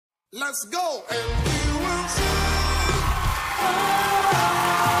Let's go, and we will sing.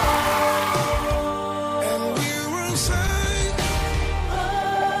 And we will sing.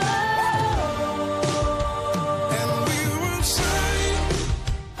 And we will sing.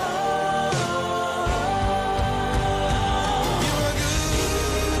 You are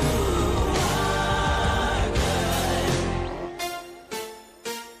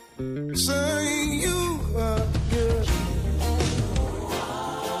good. Say you are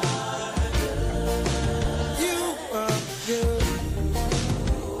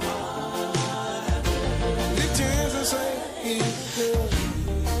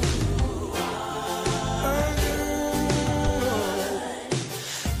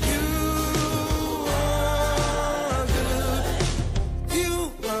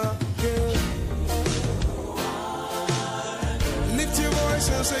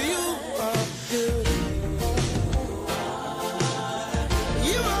good.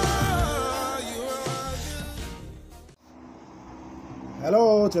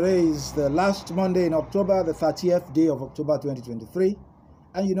 Hello, today is the last Monday in October, the 30th day of October 2023.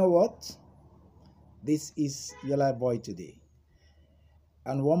 And you know what? This is your life boy today.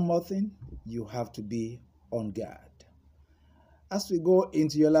 And one more thing, you have to be on guard. As we go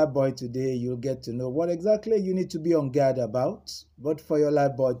into your life boy today, you'll get to know what exactly you need to be on guard about. But for your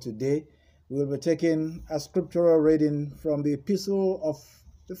life boy today, we'll be taking a scriptural reading from the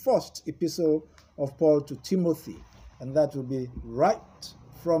first epistle of Paul to Timothy. And that will be right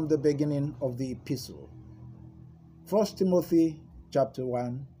from the beginning of the epistle. 1 Timothy chapter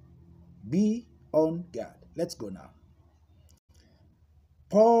 1. Be on guard. Let's go now.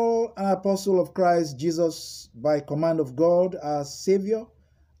 Paul, an apostle of Christ Jesus, by command of God, our Savior,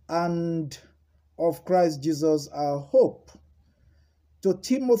 and of Christ Jesus, our hope. To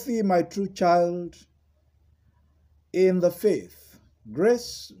Timothy, my true child, in the faith,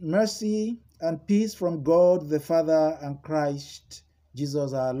 grace, mercy, and peace from God the Father and Christ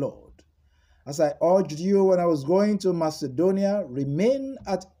Jesus our Lord. As I urged you when I was going to Macedonia, remain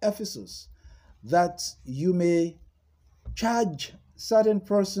at Ephesus, that you may charge certain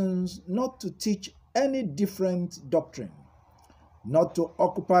persons not to teach any different doctrine, not to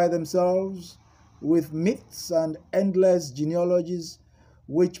occupy themselves with myths and endless genealogies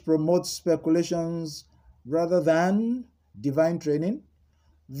which promote speculations rather than divine training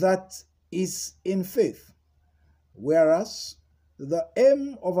that is in faith, whereas the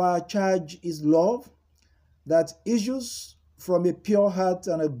aim of our charge is love that issues from a pure heart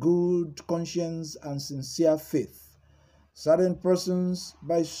and a good conscience and sincere faith. Certain persons,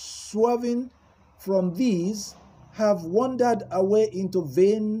 by swerving from these, have wandered away into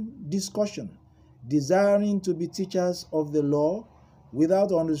vain discussion, desiring to be teachers of the law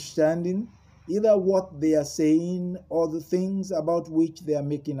without understanding either what they are saying or the things about which they are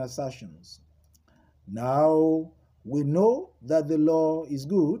making assertions. Now we know that the law is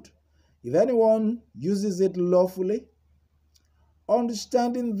good if anyone uses it lawfully,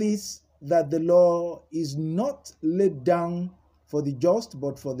 understanding this, that the law is not laid down for the just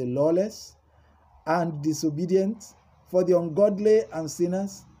but for the lawless and disobedient, for the ungodly and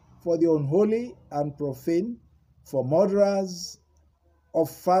sinners, for the unholy and profane, for murderers of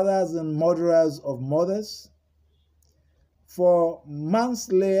fathers and murderers of mothers, for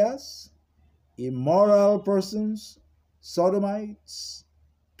manslayers, immoral persons, sodomites,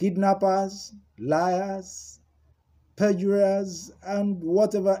 kidnappers, liars, perjurers, and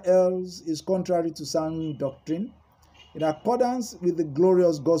whatever else is contrary to sound doctrine, in accordance with the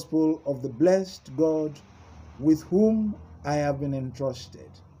glorious gospel of the blessed God with whom I have been entrusted.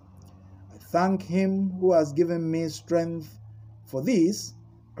 I thank him who has given me strength for this,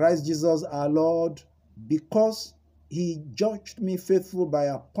 Christ Jesus our Lord, because he judged me faithful by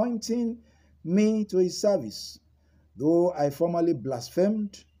appointing me to his service, though I formerly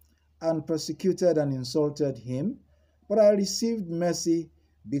blasphemed and persecuted and insulted him, but I received mercy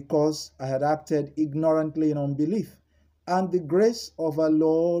because I had acted ignorantly in unbelief, and the grace of our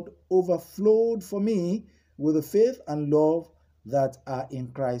Lord overflowed for me with the faith and love that are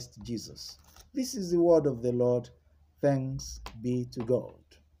in Christ Jesus. This is the word of the Lord. Thanks be to God.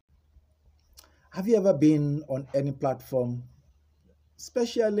 Have you ever been on any platform,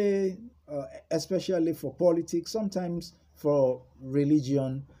 especially for politics, sometimes for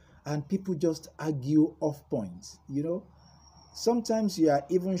religion, and people just argue off points? You know, sometimes you are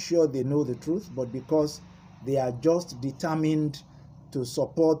even sure they know the truth, but because they are just determined to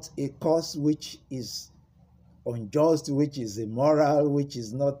support a cause which is unjust, which is immoral, which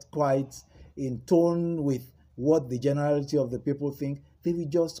is not quite in tone with what the generality of the people think, they will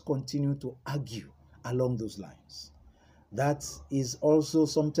just continue to argue along those lines. That is also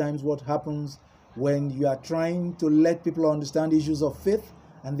sometimes what happens when you are trying to let people understand issues of faith,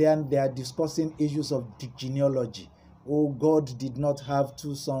 and then they are discussing issues of genealogy. Oh, God did not have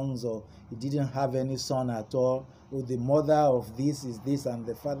two sons, or he didn't have any son at all. Oh, the mother of this is this and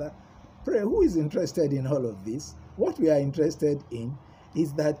the father. Pray, who is interested in all of this? What we are interested in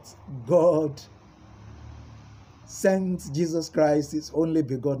is that God sent Jesus Christ, his only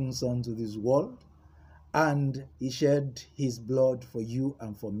begotten Son, to this world, and he shed his blood for you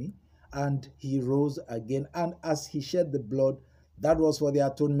and for me, and he rose again. And as he shed the blood, that was for the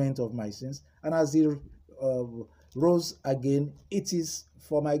atonement of my sins. And as he rose again, it is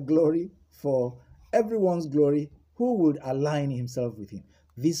for my glory, for everyone's glory, who would align himself with him.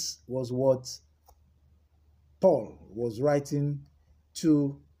 This was what Paul was writing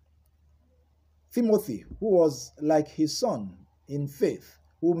to Timothy, who was like his son in faith,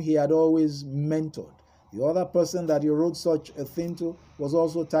 whom he had always mentored. The other person that he wrote such a thing to was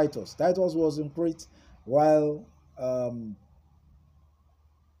also Titus. Titus was in Crete, while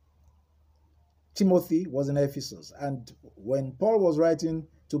Timothy was in Ephesus. And when Paul was writing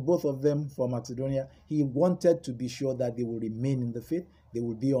to both of them from Macedonia, he wanted to be sure that they will remain in the faith, they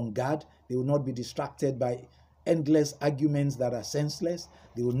will be on guard, they will not be distracted by endless arguments that are senseless,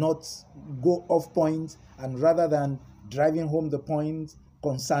 they will not go off point, and rather than driving home the point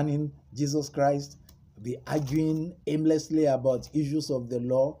concerning Jesus Christ, be arguing aimlessly about issues of the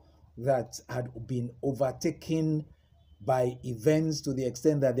law that had been overtaken by events to the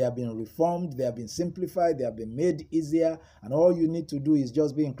extent that they have been reformed, they have been simplified, they have been made easier, and all you need to do is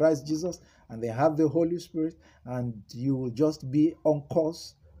just be in Christ Jesus, and they have the Holy Spirit, and you will just be on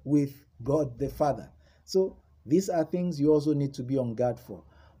course with God the Father. So these are things you also need to be on guard for.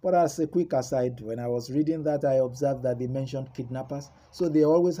 But as a quick aside, when I was reading that, I observed that they mentioned kidnappers. So they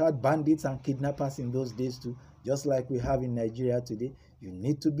always had bandits and kidnappers in those days too, just like we have in Nigeria today. You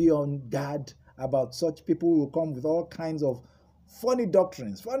need to be on guard about such people who come with all kinds of funny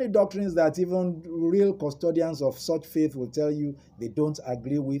doctrines that even real custodians of such faith will tell you they don't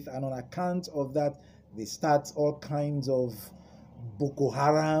agree with. And on account of that, they start all kinds of Boko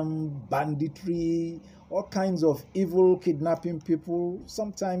Haram, banditry, all kinds of evil, kidnapping people,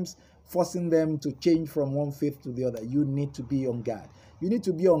 sometimes forcing them to change from one faith to the other. You need to be on guard. You need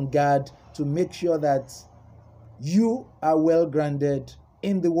to be on guard to make sure that you are well grounded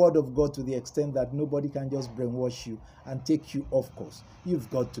in the Word of God to the extent that nobody can just brainwash you and take you off course. You've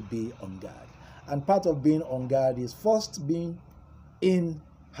got to be on guard. And part of being on guard is first being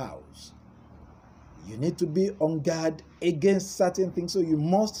in-house. You need to be on guard against certain things. So you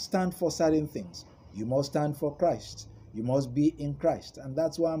must stand for certain things. You must stand for Christ. You must be in Christ. And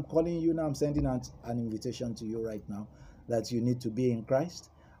that's why I'm calling you now. I'm sending out an invitation to you right now that you need to be in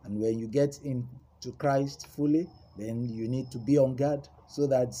Christ. And when you get into Christ fully, then you need to be on guard so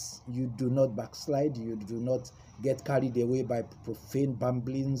that you do not backslide. You do not get carried away by profane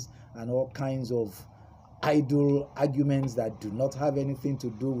bamblings and all kinds of idle arguments that do not have anything to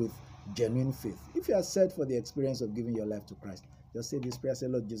do with genuine faith. If you are set for the experience of giving your life to Christ, just say this prayer. Say,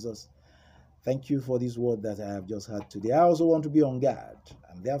 Lord Jesus, thank you for this word that I have just heard today. I also want to be on guard.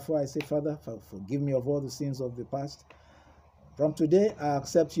 And therefore I say, Father, forgive me of all the sins of the past. From today, I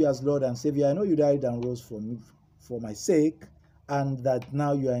accept you as Lord and Savior. I know you died and rose for me, for my sake, and that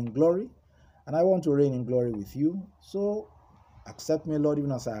now you are in glory. And I want to reign in glory with you. So accept me, Lord,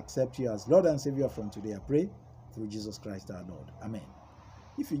 even as I accept you as Lord and Savior from today. I pray through Jesus Christ our Lord. Amen.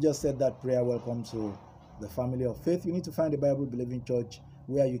 If you just said that prayer, welcome to the family of faith. You need to find a Bible-believing church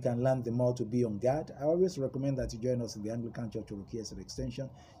where you can learn the more to be on guard. I always recommend that you join us in the Anglican Church of Goke Extension.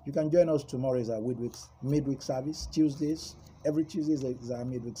 You can join us tomorrow is our midweek service. Tuesdays, every Tuesday is our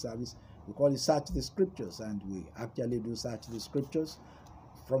midweek service. We call it Search the Scriptures, and we actually do Search the Scriptures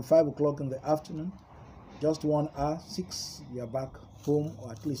from 5 o'clock in the afternoon. Just 1 hour, 6, you are back home,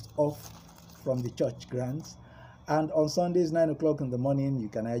 or at least off from the church grounds. And on Sundays, 9 o'clock in the morning, you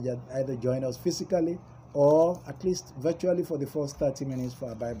can either join us physically or at least virtually for the first 30 minutes for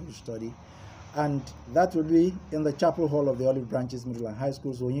our Bible study. And that will be in the chapel hall of the Olive Branches Middle and High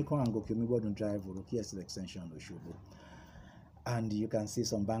Schools, Onyiko and Goke Omigbodun Drive, Oroki Extension, Oshobo. And you can see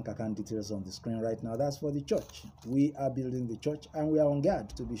some bank account details on the screen right now. That's for the church. We are building the church, and we are on guard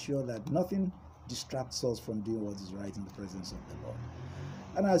to be sure that nothing distracts us from doing what is right in the presence of the Lord.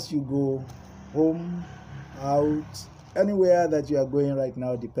 And as you go home, out, anywhere that you are going right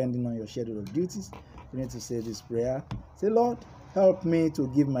now, depending on your schedule of duties, you need to say this prayer. Say, Lord, help me to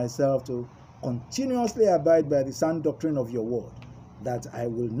give myself to continuously abide by the sound doctrine of your word, that I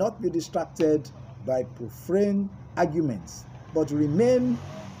will not be distracted by profane arguments, but remain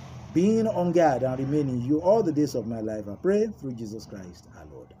being on guard and remaining you all the days of my life. I pray through Jesus Christ our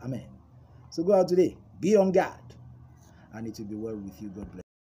Lord. Amen. So go out today, be on guard, and it will be well with you. God bless.